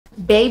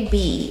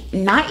Baby,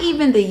 not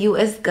even the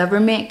US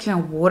government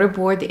can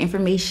waterboard the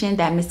information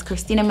that Miss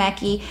Cristina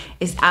Mackey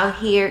is out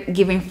here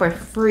giving for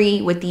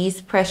free with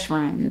these press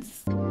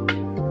runs.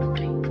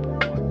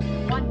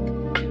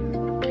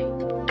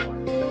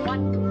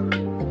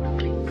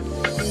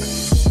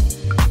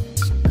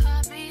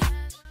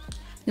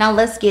 Now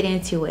let's get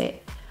into it.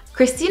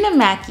 Cristina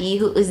Mackey,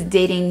 who is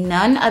dating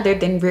none other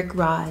than Rick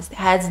Ross,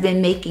 has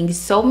been making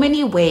so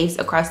many waves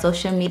across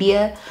social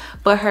media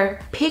for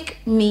her Pick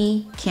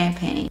Me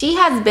campaign. She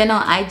has been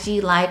on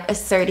IG Live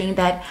asserting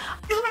that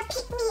I'm a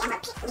pick me, I'm a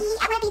pick me,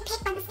 I want to be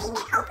picked by the same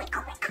man over and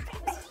over and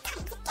over.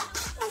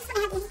 Let's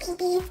have these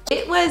PPs.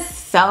 it was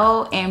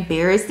so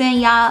embarrassing,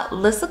 y'all.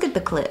 Let's look at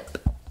the clip.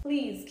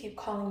 Please keep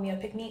calling me a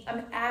pick me.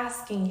 I'm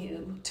asking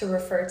you to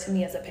refer to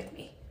me as a pick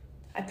me.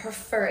 I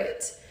prefer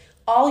it.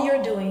 All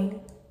you're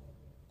doing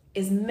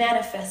is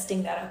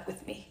manifesting that up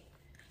with me.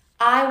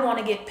 I want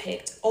to get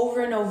picked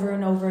over and over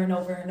and over and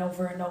over and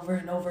over and over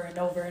and over and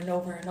over and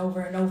over and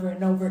over and over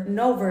and over and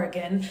over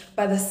again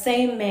by the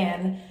same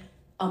man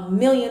a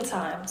million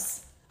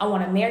times. I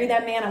want to marry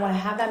that man. I want to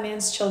have that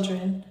man's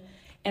children.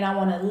 And I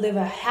want to live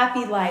a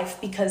happy life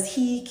because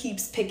he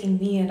keeps picking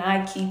me and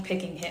I keep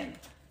picking him.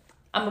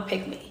 I'm a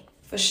pick me,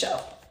 for sure.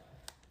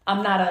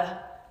 I'm not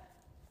a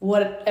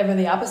whatever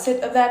the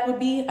opposite of that would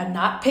be, a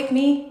not pick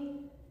me.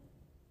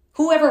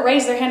 Whoever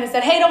raised their hand and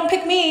said, hey, don't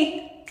pick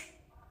me.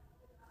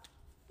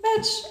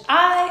 Bitch,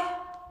 I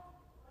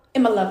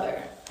am a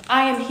lover.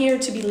 I am here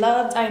to be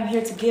loved. I am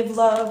here to give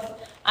love.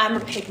 I'm a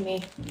pick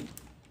me.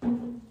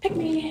 Pick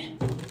me.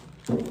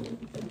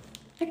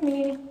 Pick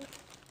me.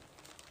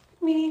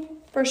 Pick me.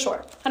 For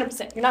sure.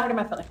 100%. You're not hurting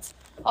my feelings.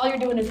 All you're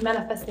doing is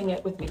manifesting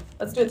it with me.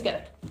 Let's do it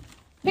together.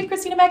 Pick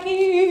Cristina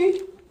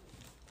Mackey.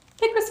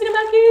 Pick Cristina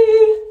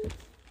Mackey.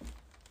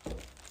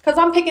 Because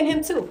I'm picking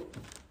him too.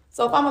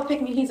 So if I'm a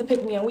pick me, he's a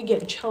pick me, and we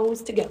getting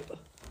chose together.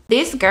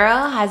 This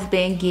girl has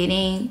been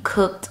getting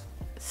cooked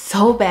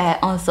so bad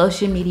on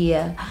social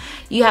media.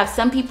 You have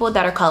some people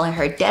that are calling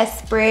her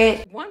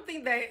desperate. One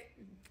thing that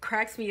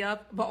cracks me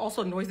up, but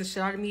also annoys the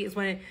shit out of me, is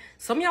when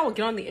some of y'all will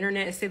get on the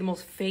internet and say the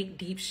most fake,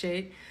 deep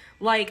shit.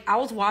 Like, I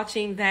was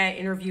watching that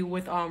interview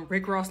with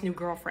Rick Ross' new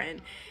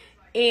girlfriend.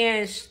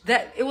 And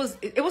it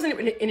wasn't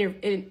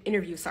an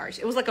interview, sorry.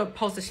 It was like a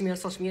post that she made on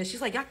social media. She's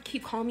like, y'all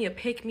keep calling me a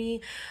pick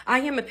me. I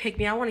am a pick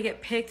me. I want to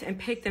get picked and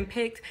picked and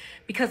picked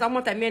because I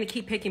want that man to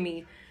keep picking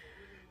me.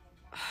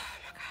 Oh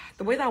my God.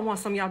 The way that I want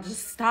some of y'all to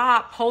just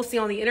stop posting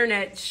on the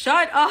internet.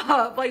 Shut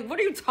up. Like, what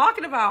are you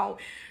talking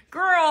about?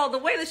 Girl, the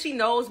way that she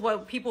knows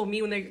what people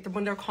mean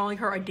when they're calling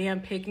her a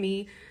damn pick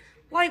me.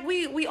 Like,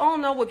 we all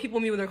know what people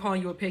mean when they're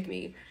calling you a pick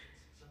me.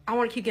 I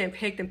want to keep getting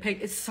picked and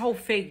picked. It's so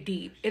fake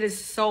deep. It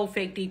is so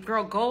fake deep.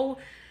 Girl, go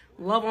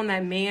love on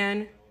that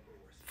man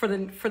for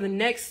the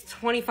next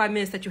 25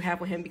 minutes that you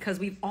have with him, because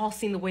we've all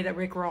seen the way that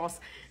Rick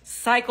Ross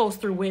cycles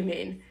through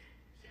women.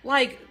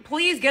 Like,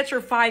 please get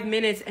your 5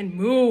 minutes and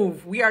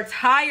move. We are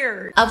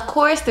tired. Of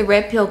course, the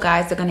red pill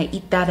guys are gonna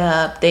eat that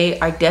up. They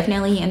are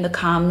definitely in the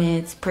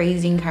comments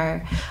praising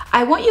her.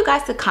 I want you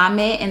guys to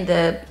comment in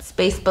the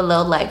space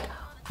below, like,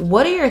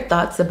 what are your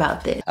thoughts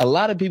about this? A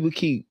lot of people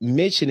keep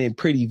mentioning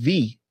Pretty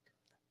Vee.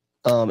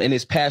 In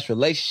his past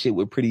relationship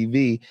with Pretty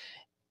Vee.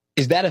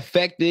 Is that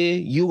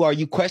affected you? Are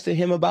you questioning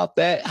him about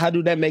that? How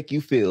do that make you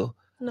feel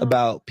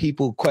about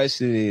people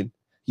questioning,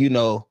 you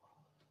know,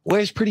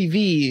 where's Pretty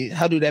Vee?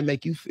 How do that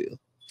make you feel?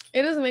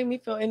 It doesn't make me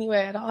feel any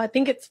way at all. I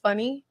think it's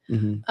funny.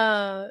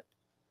 Mm-hmm.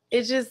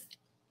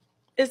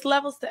 It's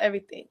levels to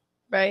everything,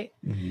 right?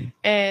 Mm-hmm.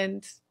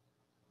 And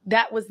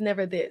that was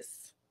never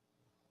this.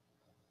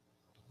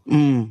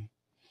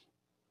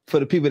 For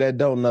the people that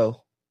don't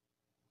know,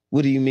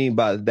 what do you mean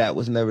by that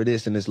was never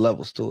this and there's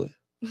levels to it?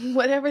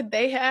 Whatever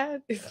they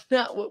had is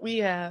not what we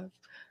have.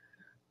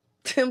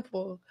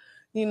 Simple,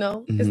 you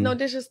know? Mm-hmm. It's no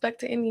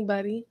disrespect to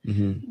anybody,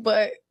 mm-hmm.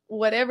 but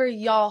whatever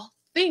y'all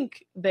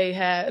think they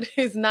had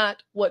is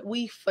not what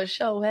we for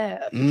sure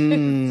have.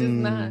 It's just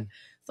not.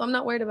 So I'm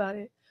not worried about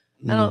it.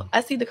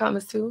 I see the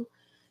comments too.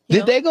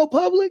 Did they go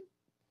public?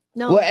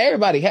 No. Well,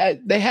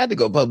 they had to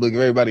go public if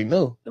everybody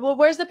knew. Well,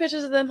 where's the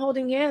pictures of them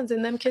holding hands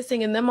and them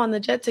kissing and them on the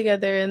jet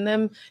together and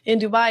them in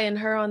Dubai and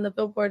her on the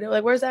billboard?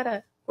 Like, where's that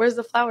at? Where's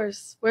the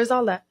flowers? Where's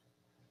all that?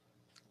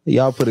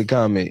 Y'all put a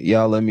comment.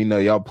 Y'all let me know.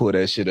 Y'all pull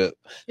that shit up.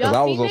 Because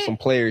I was on some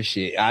player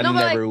shit. I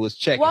never was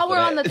checking. While we're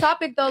on the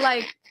topic though,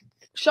 like,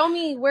 show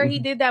me where he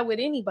did that with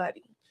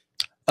anybody.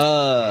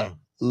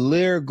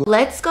 Lira Galore.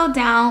 Let's go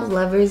down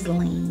Lover's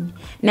Lane.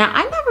 Now,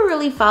 I never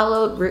really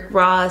followed Rick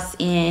Ross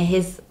in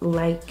his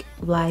life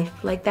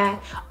like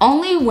that.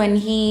 Only when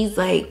he's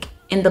like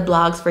in the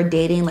blogs for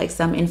dating like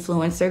some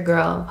influencer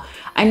girl.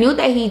 I knew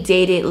that he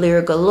dated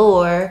Lira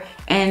Galore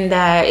and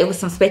that it was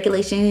some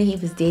speculation he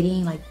was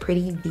dating like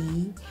Pretty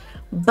Vee.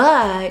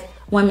 But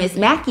when Miss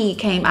Mackey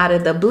came out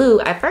of the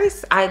blue, at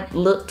first I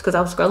looked, because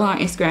I was scrolling on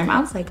Instagram, I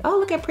was like, oh,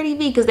 look at Pretty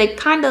Vee, because they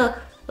kind of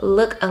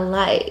look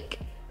alike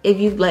if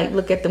you like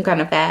look at them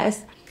kind of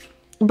fast.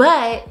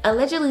 But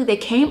allegedly they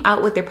came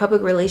out with their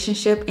public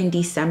relationship in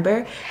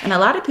December, and a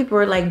lot of people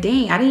were like,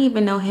 dang, I didn't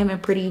even know him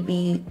and Pretty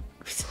Vee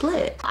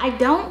split. I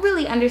don't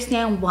really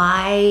understand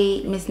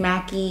why Miss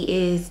Mackey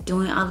is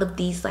doing all of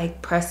these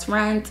like press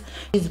runs.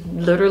 She's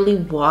literally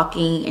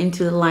walking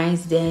into the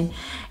lion's den,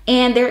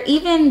 and they're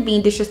even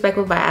being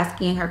disrespectful by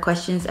asking her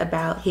questions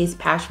about his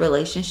past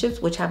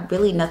relationships, which have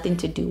really nothing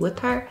to do with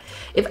her.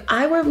 If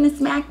I were Miss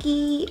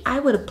Mackey, I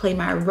would have played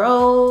my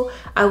role.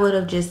 I would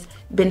have just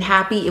been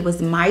happy it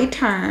was my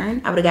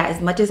turn. I would have got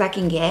as much as I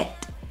can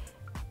get,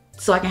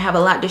 so I can have a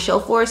lot to show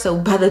for. So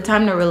by the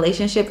time the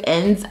relationship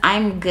ends,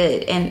 I'm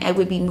good and I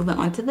would be moving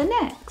on to the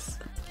next.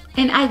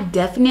 And I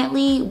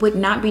definitely would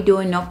not be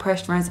doing no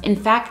press runs. In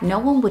fact, no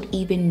one would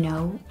even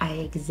know I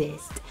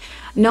exist.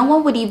 No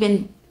one would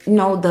even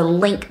know the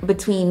link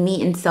between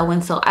me and so.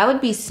 I would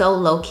be so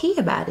low-key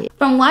about it.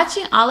 From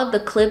watching all of the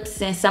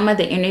clips and some of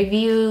the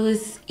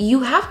interviews,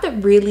 you have to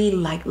really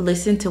like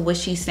listen to what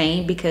she's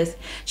saying, because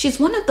she's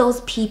one of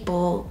those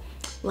people,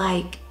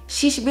 like,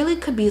 she really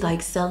could be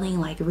like selling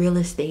like real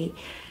estate.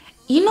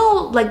 You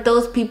know, like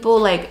those people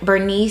like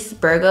Bernice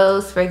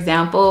Burgos, for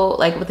example,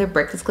 like with her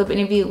Breakfast Club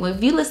interview.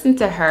 If you listen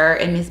to her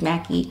and Miss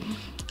Mackey,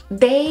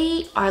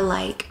 they are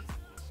like,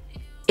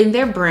 in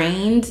their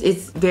brains,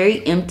 it's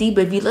very empty.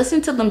 But if you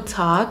listen to them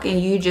talk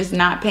and you're just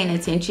not paying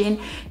attention,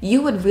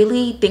 you would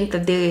really think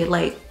that they're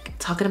like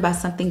talking about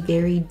something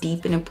very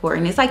deep and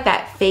important. It's like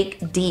that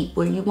fake deep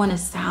where you want to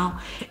sound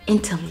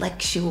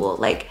intellectual,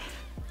 like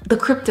the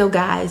crypto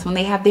guys when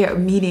they have their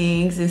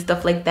meetings and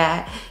stuff like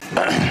that.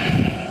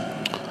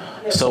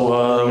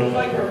 So,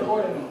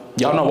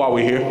 y'all know why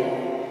we're here?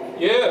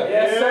 Yeah.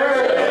 Yes,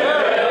 sir.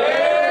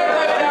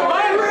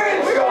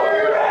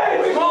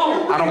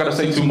 I don't gotta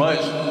say too much.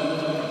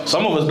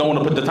 Some of us don't want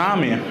to put the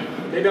time in.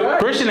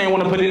 Christian ain't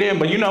want to put it in,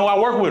 but you know I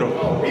work with him.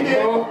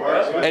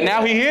 And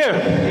now he here.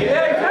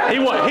 He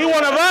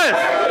one of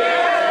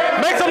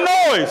us. Make some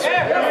noise.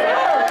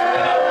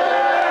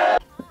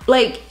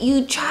 Like,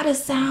 you try to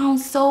sound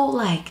so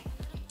like,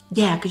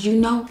 yeah, because you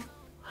know,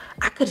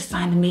 I could have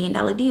signed $1 million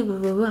deal, blah,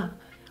 blah, blah.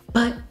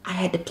 But I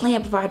had to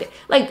plan before I did.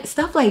 Like,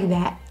 stuff like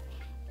that.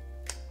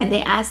 And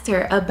they asked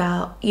her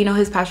about, you know,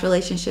 his past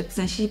relationships.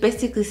 And she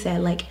basically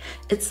said, like,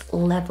 it's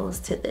levels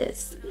to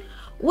this.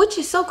 Which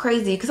is so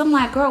crazy, because I'm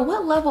like, girl,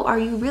 what level are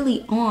you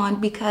really on?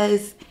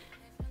 Because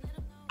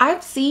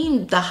I've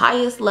seen the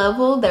highest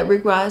level that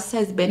Rick Ross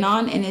has been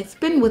on, and it's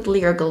been with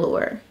Lira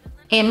Galore.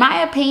 In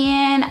my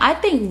opinion, I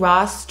think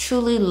Ross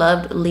truly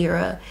loved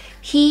Lira.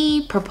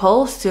 He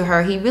proposed to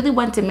her. He really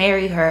wanted to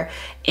marry her.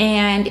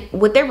 And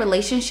with their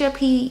relationship,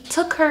 he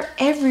took her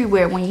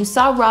everywhere. When you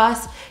saw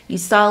Ross, you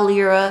saw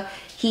Lira.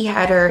 He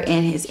had her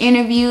in his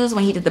interviews.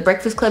 When he did the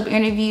Breakfast Club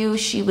interview,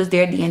 she was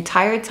there the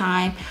entire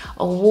time.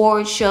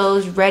 Award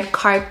shows, red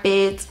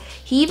carpets.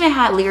 He even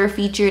had Lira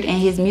featured in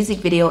his music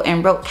video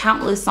and wrote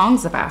countless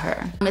songs about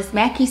her. Miss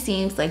Mackey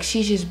seems like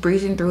she's just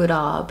breezing through it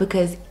all,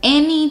 because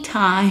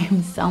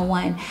anytime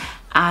someone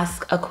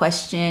asks a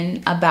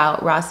question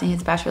about Ross and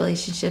his past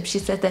relationship, she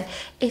says that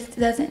it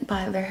doesn't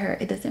bother her,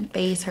 it doesn't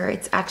faze her,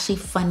 it's actually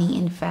funny,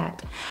 in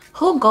fact.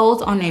 Who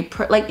goes on a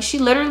like, she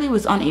literally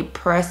was on a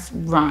press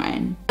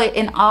run. But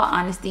in all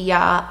honesty,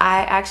 y'all,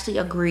 I actually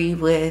agree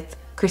with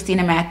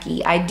Cristina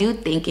Mackey. I do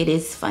think it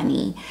is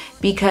funny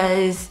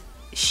because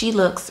she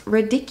looks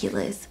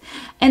ridiculous.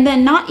 And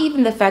then not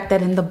even the fact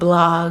that in the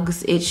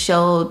blogs it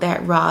showed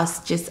that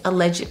Ross just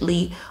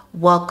allegedly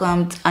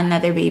welcomed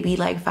another baby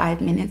like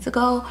 5 minutes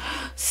ago.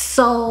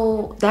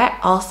 So that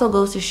also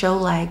goes to show,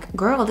 like,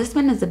 girl, this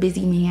man is a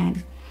busy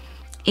man.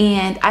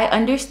 And I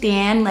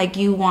understand, like,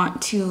 you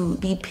want to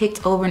be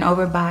picked over and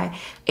over by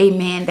a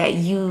man that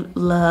you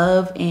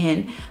love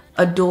and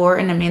adore,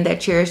 and a man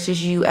that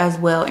cherishes you as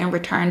well in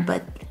return,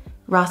 but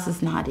Ross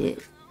is not it.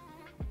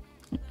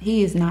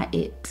 He is not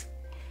it.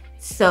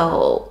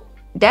 So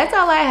that's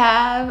all I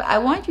have. I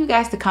want you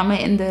guys to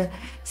comment in the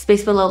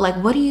space below, like,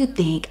 what do you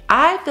think?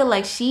 I feel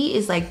like she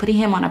is like putting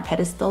him on a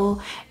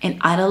pedestal and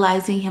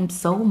idolizing him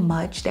so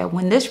much that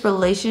when this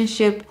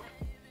relationship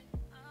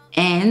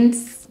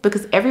ends,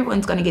 because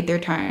everyone's going to get their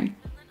turn,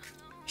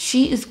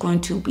 she is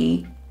going to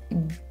be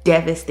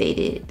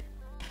devastated.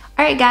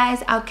 All right,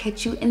 guys, I'll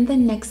catch you in the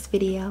next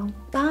video.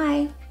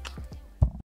 Bye.